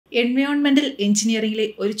Environmental എഞ്ചിനീയറിംഗിലെ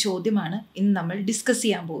ഒരു ചോദ്യമാണ് ഇന്ന് നമ്മൾ ഡിസ്കസ്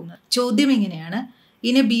ചെയ്യാൻ പോകുന്നത്. ചോദ്യം ഇങ്ങനെയാണ്: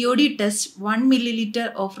 in A BOD test 1 milliliter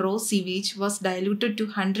of raw sewage was diluted to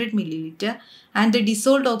 100 milliliter and the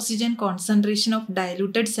dissolved oxygen concentration of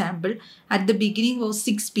diluted sample at the beginning was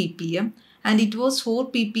 6 ppm and it was 4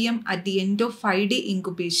 ppm at the end of 5-day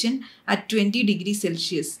incubation at 20 degrees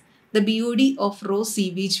Celsius. The BOD of raw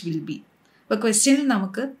sewage will be. അപ്പോൾ ക്വസ്റ്റ്യനിൽ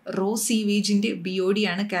നമുക്ക് raw സീവേജിൻ്റെ BOD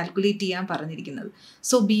ആണ് calculate ചെയ്യാൻ പറഞ്ഞിരിക്കുന്നത്.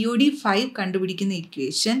 So BOD 5 കണ്ടുപിടിക്കുന്ന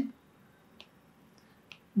equation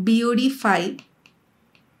BOD 5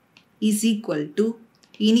 is equal to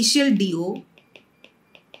initial DO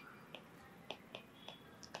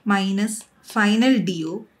minus final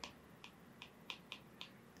DO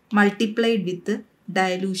multiplied with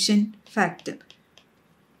dilution factor.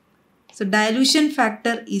 So dilution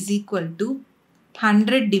factor is equal to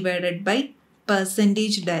 100 divided by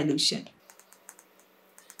percentage dilution.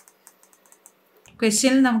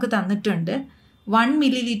 ക്വസ്റ്റ്യനിൽ നമുക്ക് തന്നിട്ടുണ്ട് 1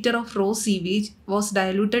 milliliter of raw sewage was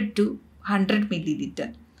diluted to 100 milliliter.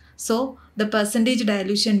 So the percentage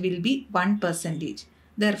dilution will be 1%.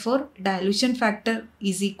 Therefore dilution factor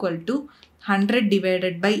is equal to 100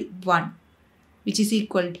 divided by 1 which is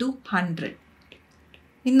equal to 100.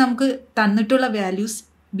 ഇനി നമുക്ക് തന്നിട്ടുള്ള values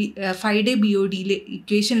 5-day BODയിലെ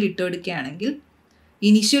ഇക്വേഷനിൽ ഇട്ടെടുക്കുകയാണെങ്കിൽ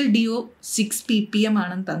initial DO 6 ppm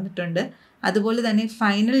ആണെന്ന് തന്നിട്ടുണ്ട്. അതുപോലെ തന്നെ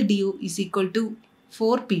final DO is equal to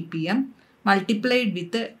 4 ppm multiplied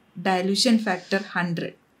with dilution factor 100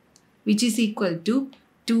 which is equal to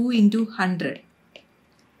 2 into 100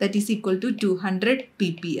 that is equal to 200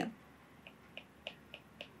 ppm.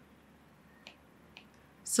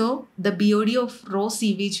 So the BOD of raw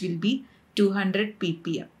sewage will be 200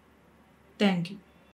 ppm. Thank you.